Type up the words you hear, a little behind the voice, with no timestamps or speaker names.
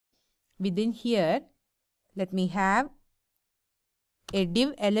within here, let me have a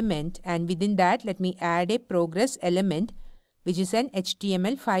div element, and within that let me add a progress element, which is an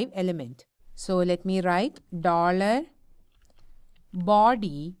HTML5 element. So let me write $body.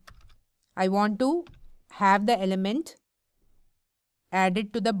 I want to have the element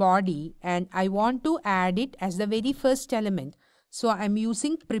added to the body, and I want to add it as the very first element. So I'm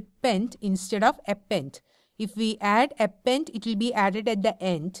using prepend instead of append. If we add append, it will be added at the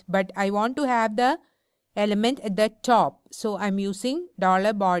end, but I want to have the element at the top. So I'm using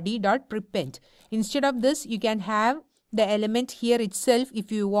 $body.prepend. Instead of this, you can have the element here itself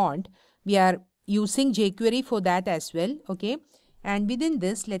if you want. We are using jQuery for that as well. Okay. And within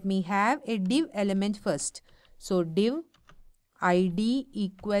this, let me have a div element first. So div id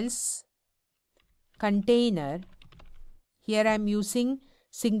equals container. Here I am using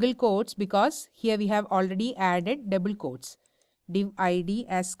single quotes because here we have already added double quotes. Div id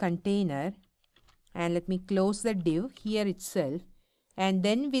as container, and let me close the div here itself, and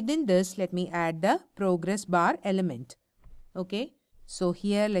then within this let me add the progress bar element. Okay, so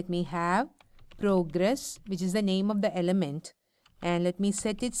here let me have progress, which is the name of the element, and let me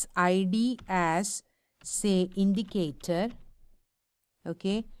set its id as, say, indicator.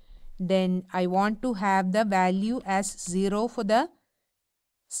 Okay, then I want to have the value as 0 for the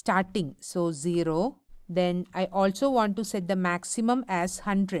starting, so 0. Then I also want to set the maximum as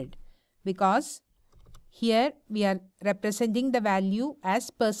 100, because here we are representing the value as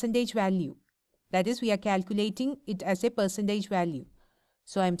percentage value. That is, we are calculating it as a percentage value.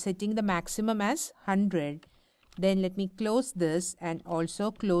 So I'm setting the maximum as 100. Then let me close this and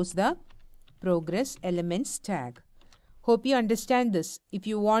also close the progress elements tag. Hope you understand this. If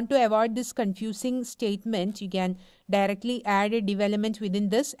you want to avoid this confusing statement, you can directly add a div element within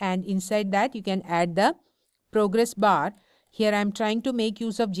this, and inside that you can add the progress bar. Here I am trying to make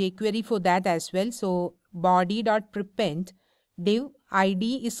use of jQuery for that as well. So body.prepend div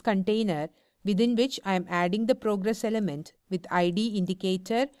id is container, within which I am adding the progress element with id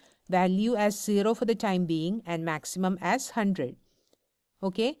indicator, value as 0 for the time being, and maximum as 100.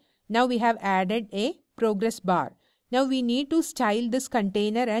 Okay, now we have added a progress bar. Now we need to style this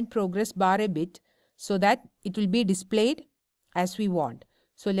container and progress bar a bit so that it will be displayed as we want.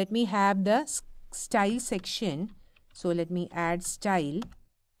 So let me have the style section. So let me add style,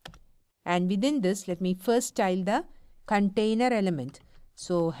 and within this let me first style the container element.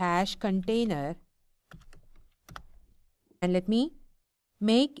 So hash container, and let me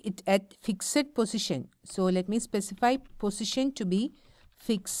make it at fixed position. So let me specify position to be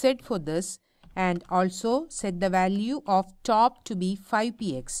fixed for this, and also set the value of top to be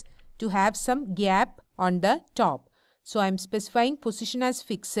 5px to have some gap on the top. So I'm specifying position as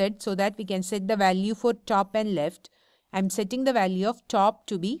fixed so that we can set the value for top and left. I'm setting the value of top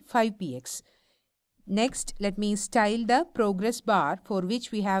to be 5px. Next, let me style the progress bar, for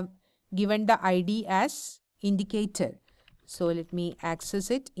which we have given the id as indicator. So let me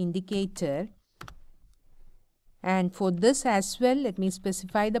access it, indicator. And for this as well, let me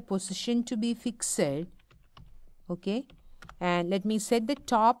specify the position to be fixed. Okay, and let me set the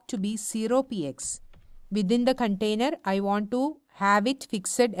top to be 0px. Within the container, I want to have it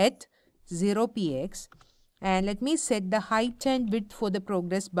fixed at 0px. And let me set the height and width for the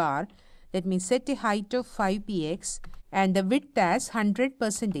progress bar. Let me set a height of 5px and the width as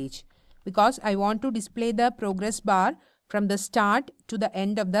 100%, because I want to display the progress bar from the start to the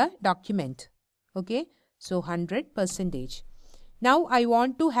end of the document. Okay, so 100%. Now I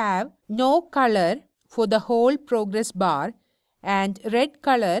want to have no color for the whole progress bar and red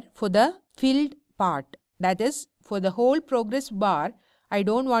color for the filled part. That is, for the whole progress bar, I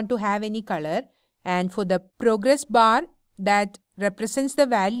don't want to have any color, and for the progress bar that represents the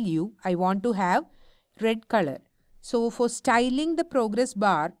value, I want to have red color. So for styling the progress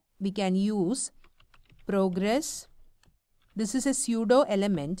bar, we can use progress. This is a pseudo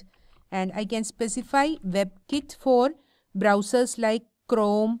element, and I can specify WebKit for browsers like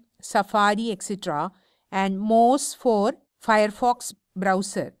Chrome, Safari, etc., and Moz for Firefox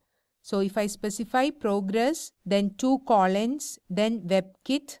browser. So if I specify progress, then 2 colons, then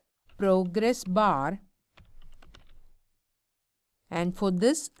WebKit progress bar, and for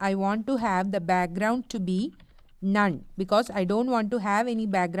this I want to have the background to be none, because I don't want to have any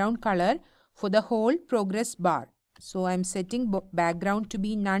background color for the whole progress bar. So I'm setting background to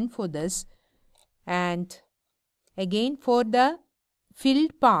be none for this. And again, for the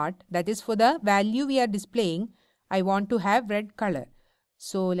filled part, that is for the value we are displaying, I want to have red color.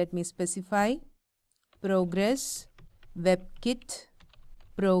 So let me specify progress WebKit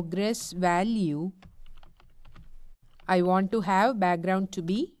progress value I want to have background to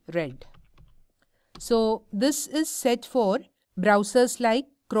be red. So this is set for browsers like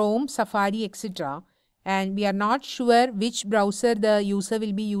Chrome, Safari, etc. And we are not sure which browser the user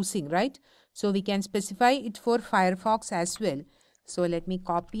will be using, right? So we can specify it for Firefox as well. So let me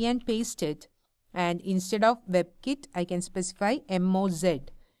copy and paste it. And instead of WebKit, I can specify MOZ.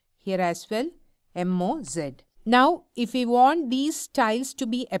 Here as well, MOZ. Now, if we want these styles to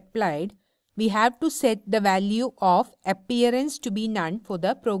be applied, we have to set the value of appearance to be none for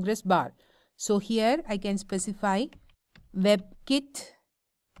the progress bar. So here I can specify WebKit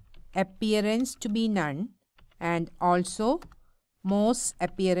appearance to be none and also Moz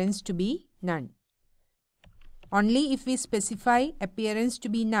appearance to be none. Only if we specify appearance to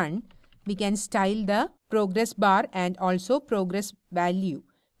be none, we can style the progress bar and also progress value.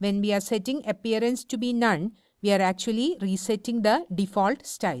 When we are setting appearance to be none, we are actually resetting the default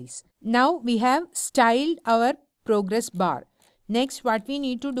styles. Now we have styled our progress bar. Next, what we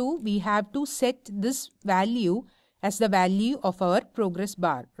need to do, we have to set this value as the value of our progress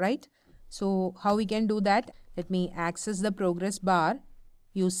bar, right? So how we can do that? Let me access the progress bar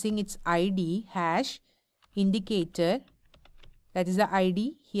using its ID hash indicator. That is the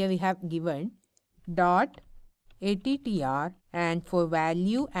ID here we have given dot attr, and for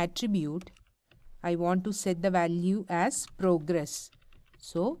value attribute I want to set the value as progress.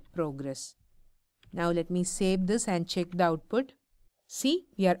 So progress. Now let me save this and check the output. See,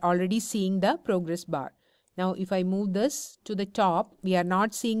 we are already seeing the progress bar. Now if I move this to the top, we are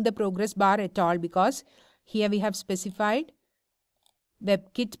not seeing the progress bar at all because here we have specified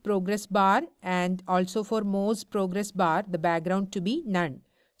WebKit progress bar and also for Moz progress bar, the background to be none.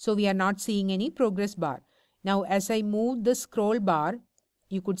 So we are not seeing any progress bar. Now as I move the scroll bar,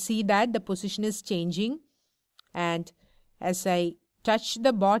 you could see that the position is changing, and as I touch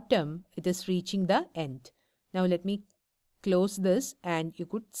the bottom, it is reaching the end. Now let me close this and you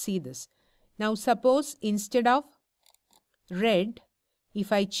could see this. Now suppose instead of red,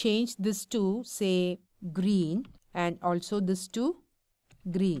 if I change this to say green and also this to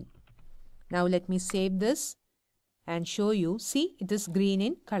green. Now let me save this and show you. See, it is green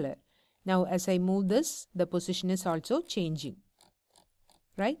in color. Now as I move this, the position is also changing,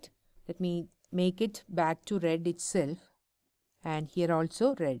 right? Let me make it back to red itself, and here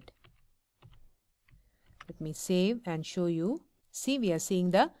also red. Let me save and show you. See, we are seeing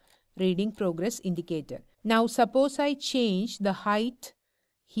the reading progress indicator. Now suppose I change the height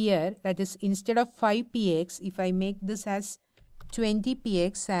here, that is instead of 5px, if I make this as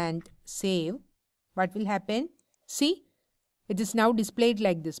 20px and save, what will happen? See, it is now displayed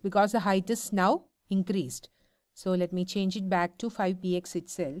like this because the height is now increased. So let me change it back to 5px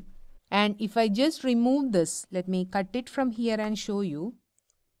itself. And if I just remove this, let me cut it from here and show you.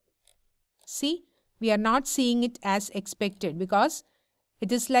 See, we are not seeing it as expected because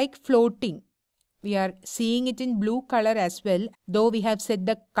it is like floating. We are seeing it in blue color as well. Though we have set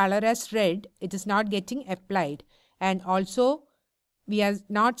the color as red, it is not getting applied. And also we are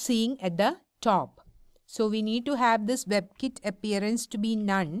not seeing at the top. So we need to have this WebKit appearance to be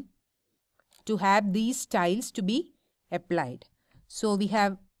none to have these styles to be applied. So we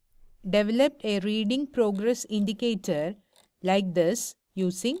have developed a reading progress indicator like this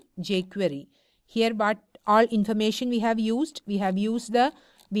using jQuery. Here what all information we have used the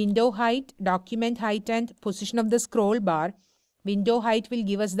window height, document height and position of the scroll bar. Window height will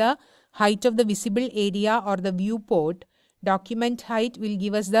give us the height of the visible area or the viewport. Document height will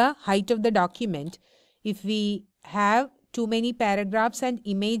give us the height of the document. If we have too many paragraphs and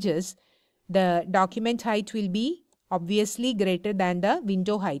images, the document height will be obviously greater than the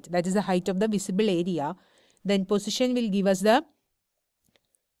window height, that is the height of the visible area. Then position will give us the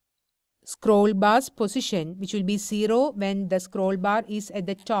scroll bar's position, which will be 0 when the scroll bar is at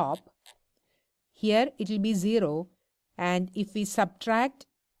the top. Here it will be 0, and if we subtract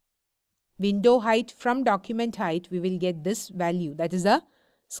window height from document height, we will get this value, that is the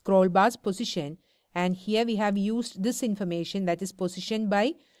scroll bar's position. And here we have used this information, that is position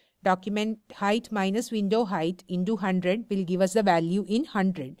by document height minus window height into 100 will give us the value in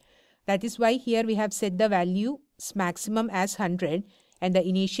 100. That is why here we have set the value maximum as 100 and the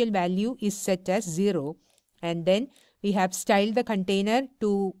initial value is set as 0. And then we have styled the container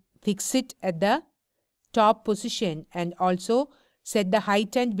to fix it at the top position and also set the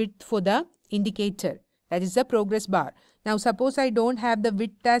height and width for the indicator, that is the progress bar. Now suppose I don't have the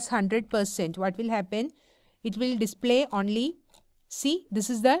width as 100%, what will happen? It will display only, see, this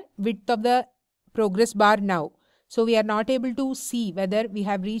is the width of the progress bar now. So we are not able to see whether we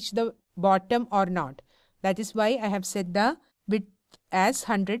have reached the bottom or not. That is why I have set the width as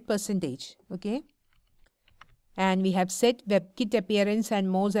 100%. Okay. and we have set WebKit appearance and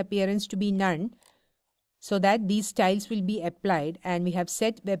mouse appearance to be none, so that these styles will be applied, and we have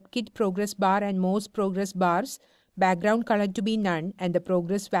set WebKit progress bar and mouse progress bars background color to be none and the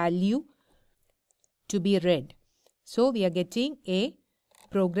progress value to be red. So we are getting a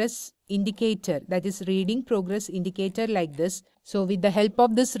progress indicator, that is reading progress indicator like this. So with the help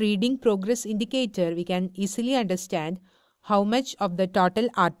of this reading progress indicator, we can easily understand how much of the total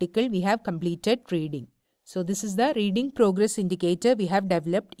article we have completed reading. So this is the reading progress indicator we have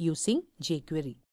developed using jQuery.